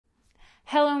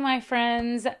Hello, my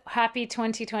friends. Happy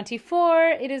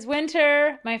 2024. It is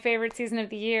winter, my favorite season of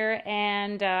the year,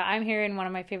 and I'm here in one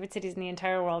of my favorite cities in the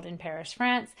entire world, in Paris,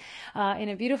 France, in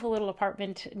a beautiful little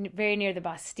apartment very near the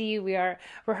Bastille. We are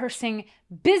rehearsing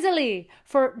busily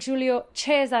for Giulio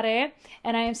Cesare,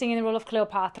 and I am singing the role of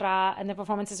Cleopatra, and the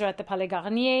performances are at the Palais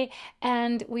Garnier,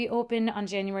 and we open on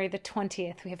January the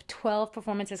 20th. We have 12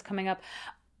 performances coming up.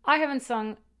 I haven't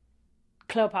sung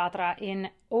Cleopatra in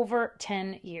over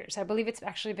 10 years. I believe it's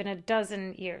actually been a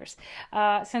dozen years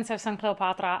since I've sung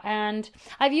Cleopatra. And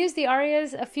I've used the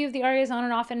arias, a few of the arias on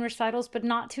and off in recitals, but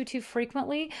not too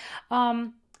frequently.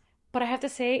 But I have to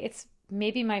say, it's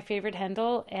maybe my favorite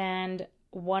Händel and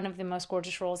one of the most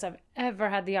gorgeous roles I've ever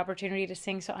had the opportunity to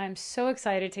sing. So I'm so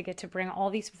excited to get to bring all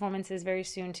these performances very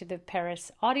soon to the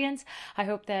Paris audience. I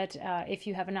hope that if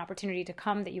you have an opportunity to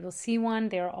come, that you will see one.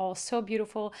 They are all so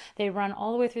beautiful. They run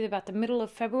all the way through about the middle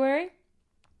of February.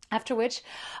 After which,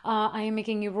 I am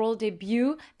making a role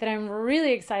debut that I'm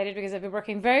really excited because I've been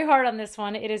working very hard on this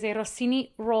one. It is a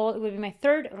Rossini role. It will be my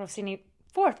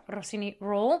fourth Rossini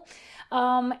role,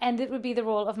 and it would be the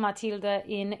role of Mathilde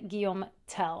in Guillaume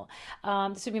Tell.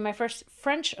 This would be my first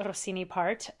French Rossini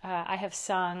part. I have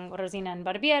sung Rosina and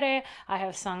Barbiere, I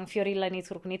have sung Fiorilla in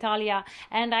in Italia,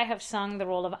 and I have sung the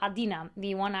role of Adina,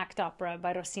 the one-act opera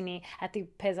by Rossini at the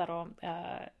Pesaro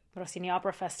Rossini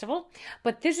Opera Festival.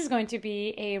 But this is going to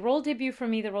be a role debut for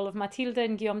me, the role of Mathilde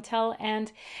in Guillaume Tell,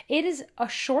 and it is a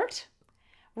short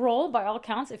role by all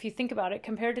counts if you think about it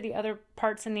compared to the other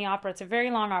parts in the opera. It's a very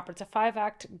long opera. It's a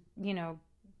 5-act,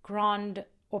 grand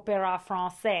opéra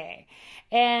français,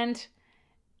 and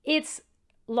it's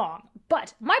long,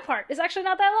 but my part is actually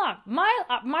not that long.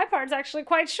 My part is actually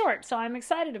quite short, so I'm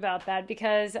excited about that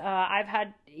because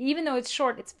even though it's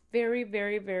short, it's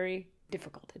very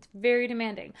difficult. It's very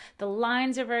demanding. The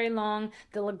lines are very long.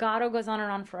 The legato goes on and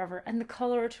on forever. And the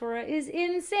coloratura is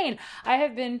insane. I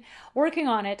have been working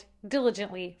on it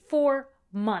diligently for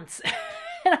months.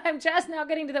 And I'm just now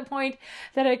getting to the point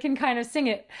that I can kind of sing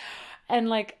it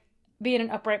and be in an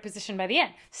upright position by the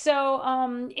end. So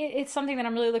it's something that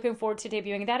I'm really looking forward to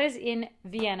debuting. That is in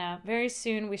Vienna very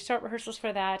soon. We start rehearsals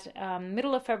for that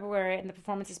middle of February, and the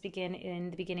performances begin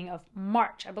in the beginning of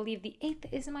March. I believe the 8th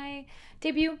is my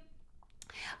debut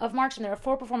of March, and there are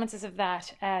 4 performances of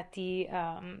that at the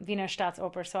Wiener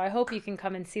Staatsoper. So I hope you can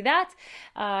come and see that.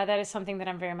 That is something that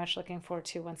I'm very much looking forward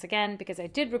to once again, because I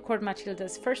did record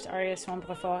Mathilde's first aria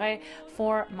Sombre Forêt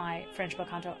for my French bel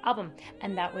canto album,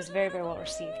 and that was very well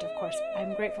received. Of course,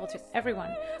 I'm grateful to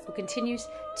everyone who continues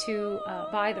to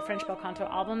buy the French bel canto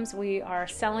albums. We are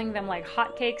selling them like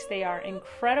hotcakes. They are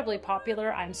incredibly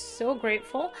popular. I'm so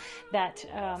grateful that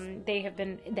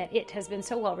it has been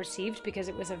so well received, because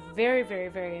it was a very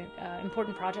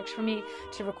important project for me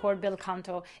to record bel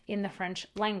canto in the French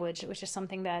language, which is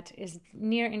something that is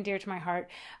near and dear to my heart.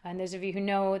 And those of you who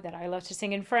know that I love to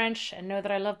sing in French and know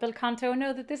that I love bel canto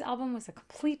know that this album was a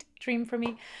complete dream for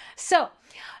me. So,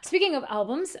 speaking of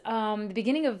albums, the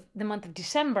beginning of the month of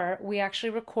December, we actually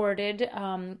recorded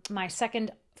my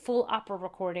second full opera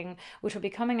recording, which will be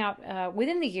coming out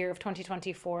within the year of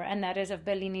 2024, and that is of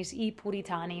Bellini's I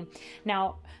Puritani.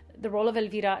 Now, the role of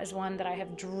Elvira is one that I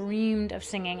have dreamed of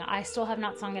singing. I still have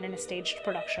not sung it in a staged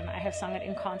production. I have sung it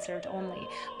in concert only.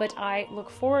 But I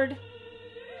look forward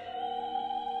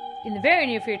in the very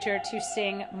near future to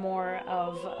sing more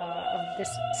of this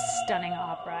stunning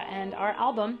opera. And our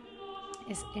album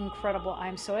is incredible.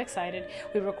 I'm so excited.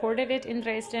 We recorded it in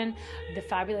Dresden, the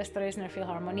fabulous Dresdner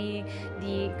Philharmonie.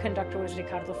 The conductor was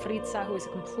Riccardo Frizza, who is a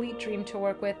complete dream to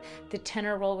work with. The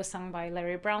tenor role was sung by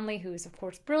Larry Brownlee, who is of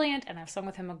course brilliant, and I've sung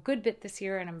with him a good bit this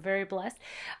year, and I'm very blessed.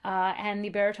 And the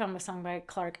baritone was sung by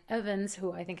Clark Evans,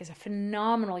 who I think is a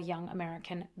phenomenal young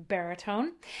American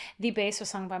baritone. The bass was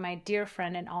sung by my dear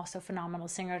friend and also phenomenal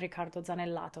singer Riccardo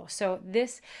Zanellato. So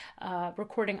this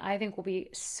recording, I think, will be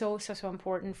so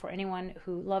important for anyone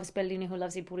who loves Bellini, who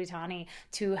loves I Puritani,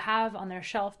 to have on their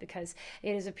shelf, because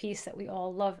it is a piece that we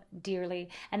all love dearly,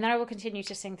 and that I will continue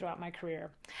to sing throughout my career.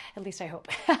 At least I hope.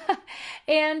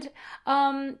 And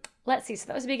let's see, so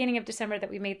that was the beginning of December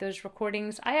that we made those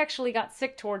recordings. I actually got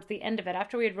sick towards the end of it.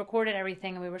 After we had recorded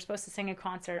everything and we were supposed to sing a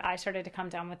concert, I started to come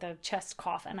down with a chest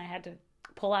cough, and I had to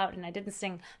pull out, and I didn't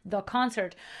sing the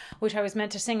concert, which I was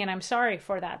meant to sing, and I'm sorry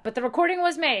for that. But the recording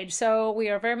was made, so we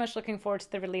are very much looking forward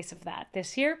to the release of that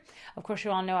this year. Of course, you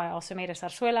all know I also made a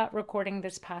zarzuela recording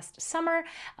this past summer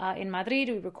in Madrid.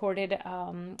 We recorded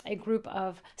a group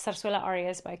of zarzuela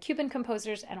arias by Cuban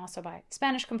composers and also by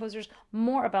Spanish composers.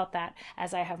 More about that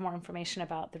as I have more information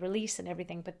about the release and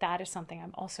everything, but that is something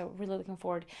I'm also really looking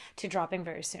forward to dropping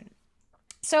very soon.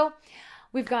 So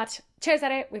We've got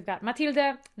Cesare, we've got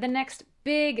Mathilde. The next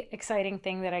big exciting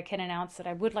thing that I can announce that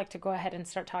I would like to go ahead and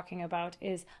start talking about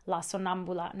is La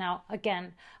Sonnambula. Now,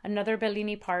 again, another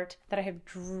Bellini part that I have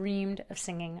dreamed of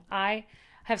singing. I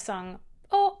have sung,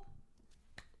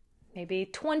 maybe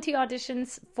 20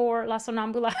 auditions for La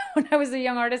Sonnambula when I was a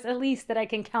young artist, at least that I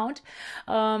can count,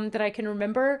 that I can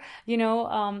remember. You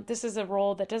know, this is a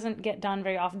role that doesn't get done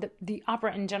very often. The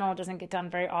opera in general doesn't get done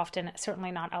very often,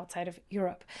 certainly not outside of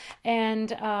Europe.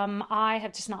 And I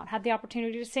have just not had the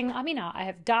opportunity to sing Amina. I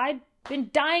have been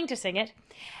dying to sing it.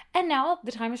 And now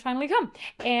the time has finally come.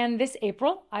 And this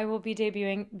April, I will be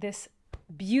debuting this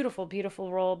beautiful,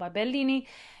 beautiful role by Bellini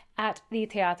at the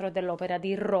Teatro dell'Opera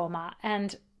di Roma.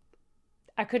 And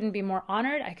I couldn't be more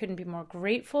honored. I couldn't be more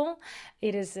grateful.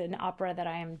 It is an opera that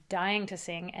I am dying to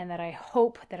sing and that I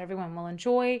hope that everyone will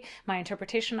enjoy my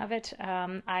interpretation of it.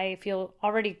 I feel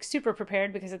already super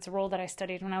prepared because it's a role that I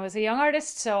studied when I was a young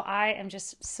artist. So I am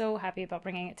just so happy about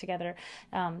bringing it together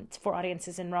for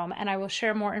audiences in Rome. And I will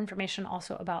share more information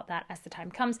also about that as the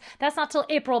time comes. That's not till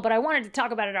April, but I wanted to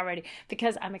talk about it already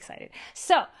because I'm excited.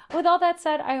 So with all that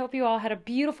said, I hope you all had a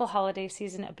beautiful holiday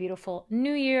season, a beautiful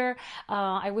new year.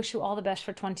 I wish you all the best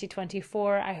for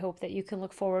 2024. I hope that you can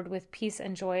look forward with peace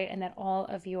and joy and that all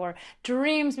of your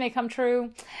dreams may come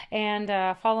true. And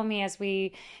follow me as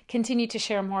we continue to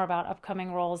share more about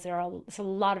upcoming roles. There's a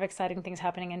lot of exciting things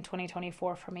happening in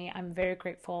 2024 for me. I'm very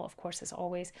grateful, of course, as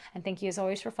always. And thank you as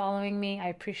always for following me. I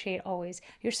appreciate always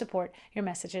your support, your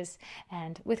messages.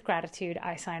 And with gratitude,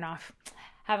 I sign off.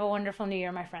 Have a wonderful new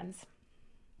year, my friends.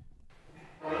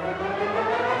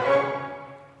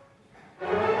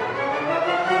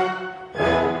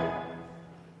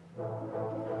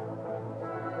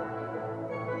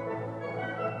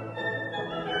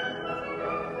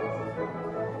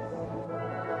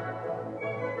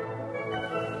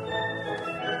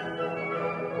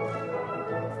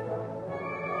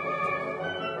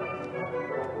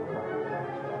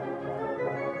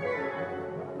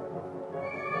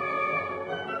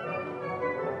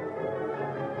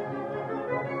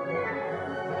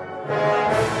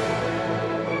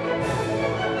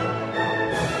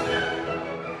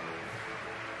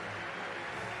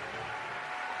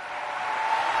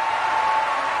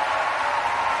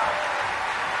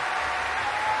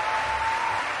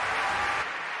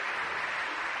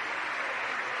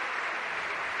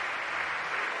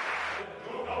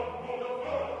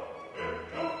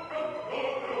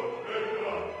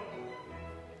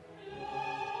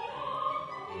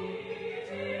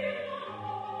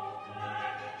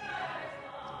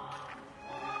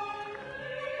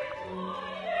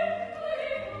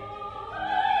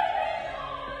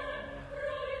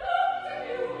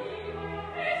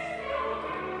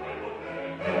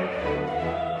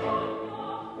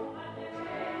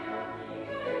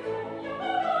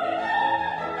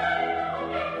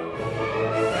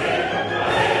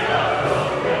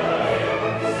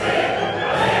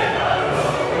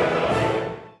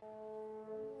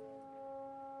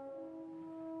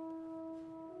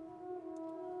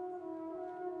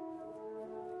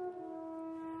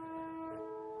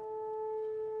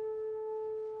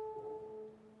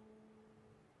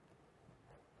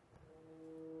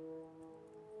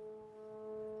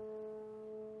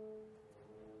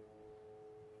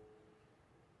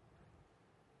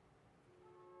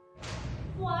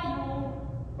 Voyons,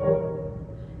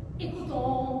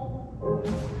 écoutons,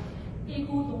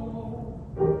 écoutons,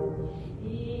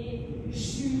 et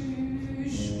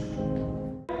juge.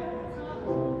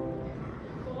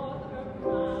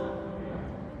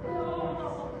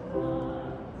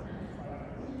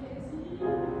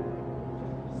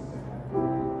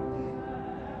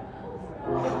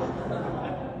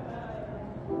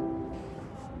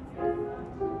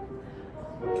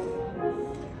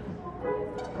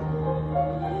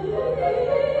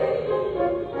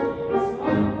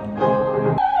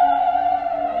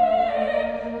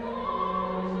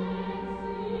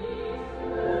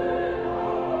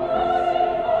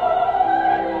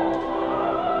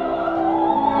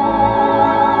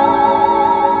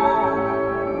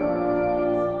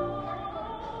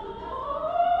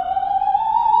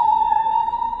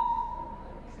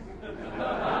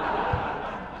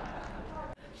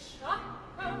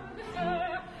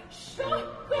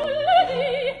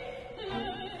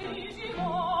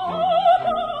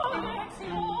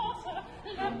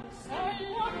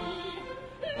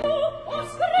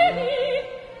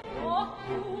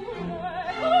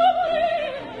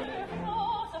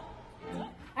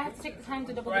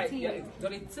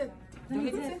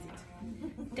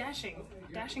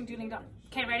 Dashing doodling daughter.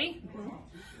 Okay, ready?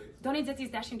 Donizetti's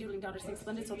dashing doodling daughter sings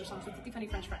splendid soldier songs with 50 funny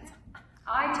French friends.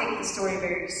 I take the story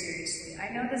very seriously. I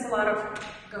know there's a lot of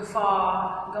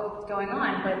guffaw going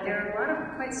on, but there are a lot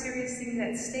of quite serious things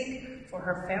at stake for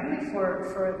her family, for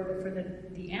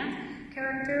the aunt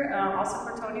character, also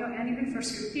for Tonio, and even for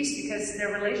Sulpice, because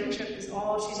their relationship is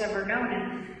all she's ever known,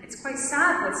 and it's quite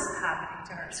sad what's happening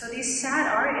to her. So these sad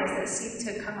arias that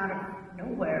seem to come out of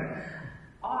nowhere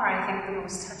are, I think, the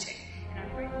most touching. And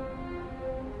I'm grateful.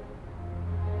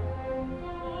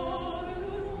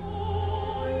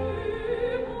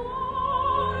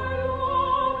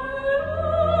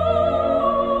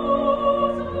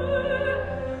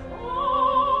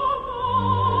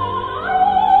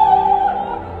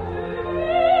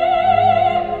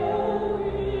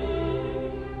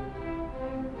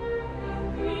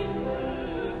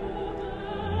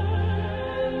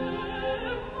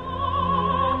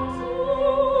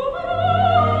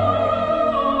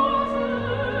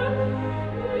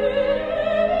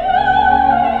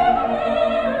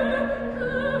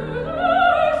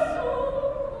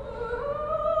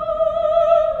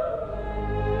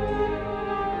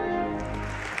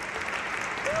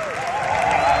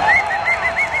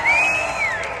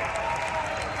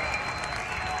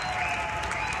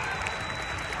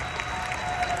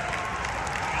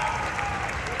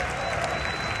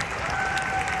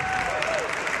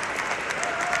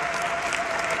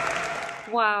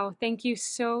 Wow, thank you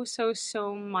so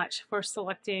much for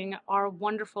selecting our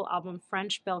wonderful album,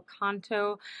 French Bel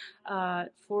Canto,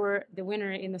 for the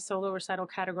winner in the solo recital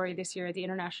category this year at the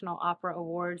International Opera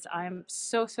Awards. I'm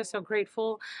so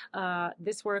grateful.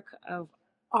 This work of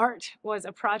art was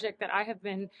a project that I have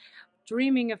been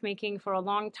dreaming of making for a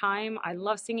long time. I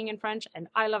love singing in French and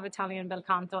I love Italian bel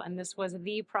canto, and this was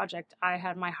the project I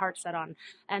had my heart set on.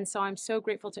 And so I'm so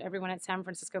grateful to everyone at San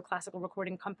Francisco Classical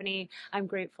Recording Company. I'm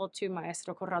grateful to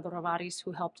Maestro Corrado Rovaris,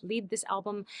 who helped lead this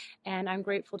album, and I'm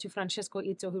grateful to Francesco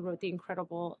Izzo, who wrote the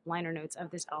incredible liner notes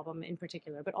of this album in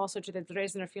particular, but also to the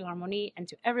Dresdner Philharmonie and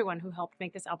to everyone who helped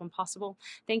make this album possible.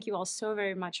 Thank you all so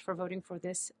very much for voting for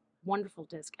this wonderful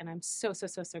disc, and I'm so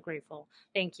grateful.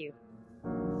 Thank you.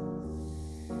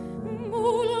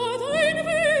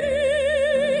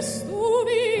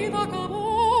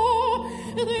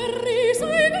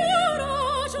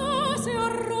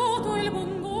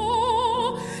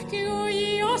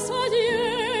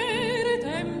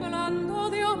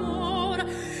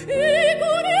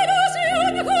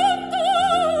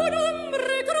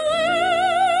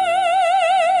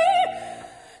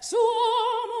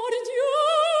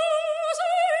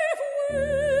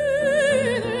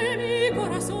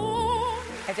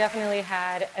 I definitely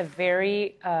had a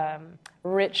very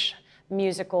rich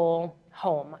musical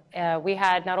home. We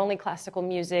had not only classical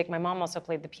music, my mom also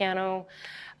played the piano,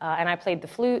 and I played the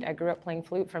flute. I grew up playing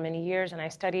flute for many years, and I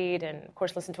studied and, of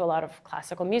course, listened to a lot of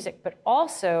classical music. But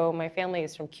also, my family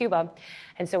is from Cuba,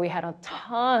 and so we had a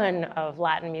ton of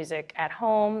Latin music at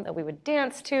home that we would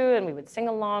dance to and we would sing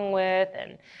along with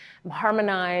and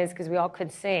harmonize because we all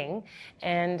could sing.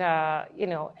 And, you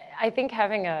know, I think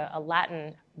having a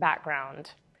Latin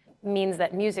background means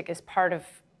that music is part of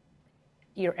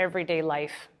your everyday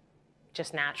life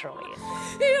just naturally.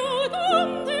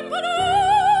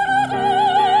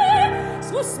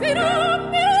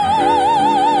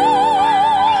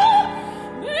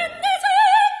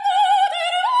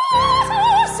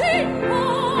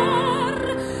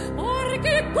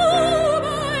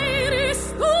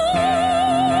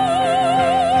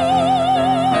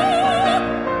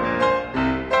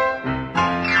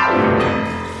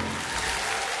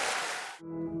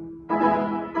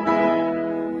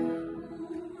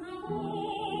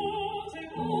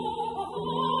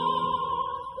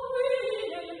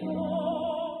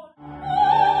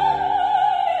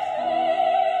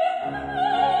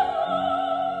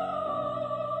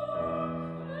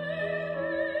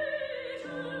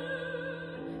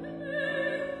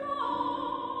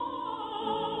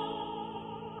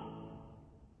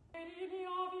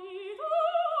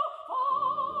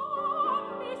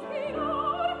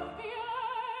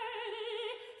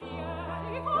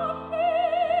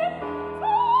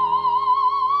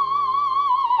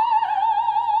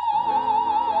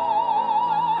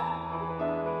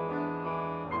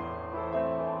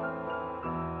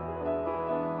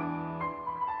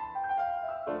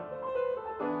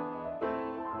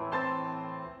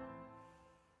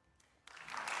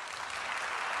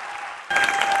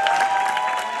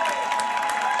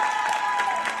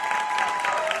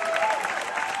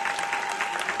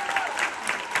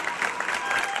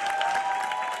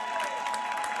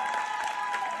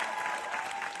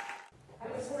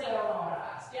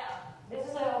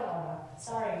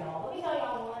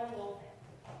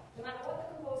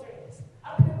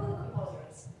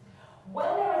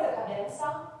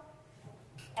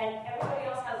 and everybody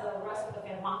else has the rest of the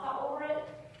fermata over it,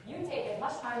 you take as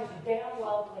much time as you damn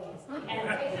well please, and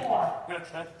take more.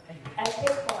 And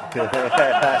take more. You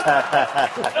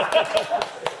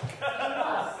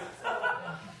must.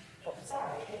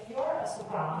 Sorry, if you're a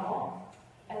soprano,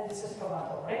 and this is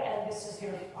Trovatore, and this is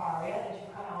your aria that you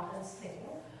come out and sing,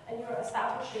 and you're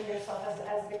establishing yourself as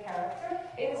the character,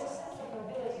 it is a sense of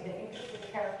nobility that you give to the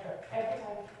character every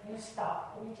time you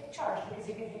stop and you take charge, because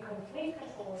it gives you complete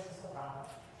control as a soprano.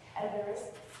 And there is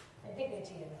a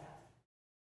dignity in that.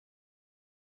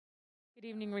 Good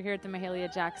evening. We're here at the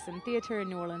Mahalia Jackson Theater in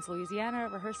New Orleans, Louisiana,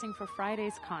 rehearsing for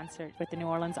Friday's concert with the New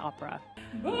Orleans Opera.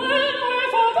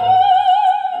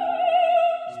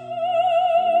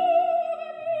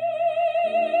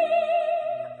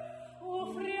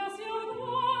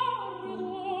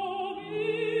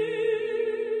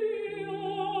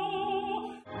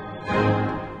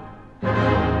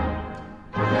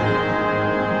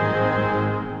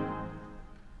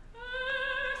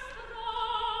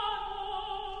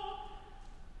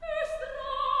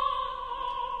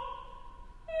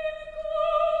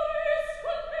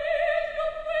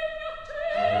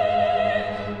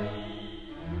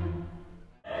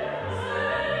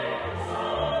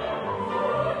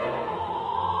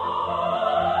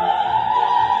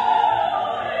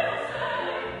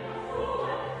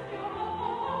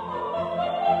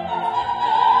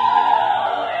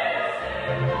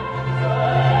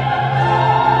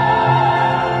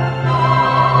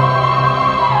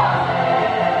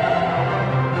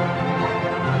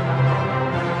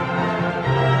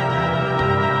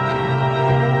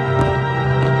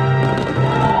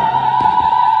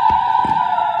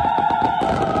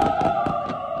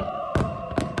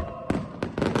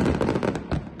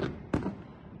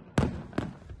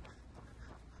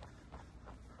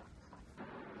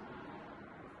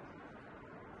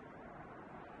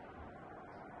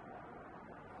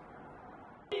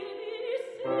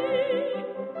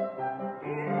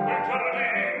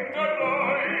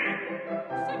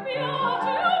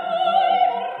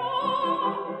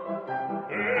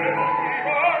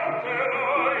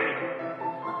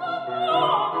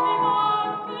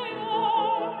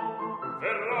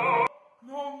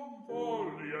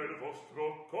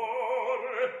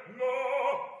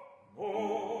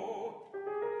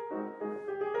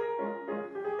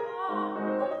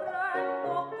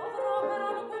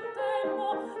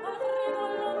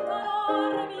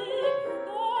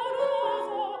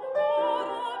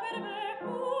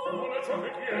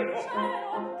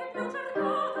 Cielo, che più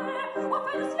cercate, o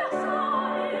pensi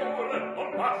assai? Non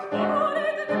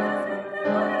basta!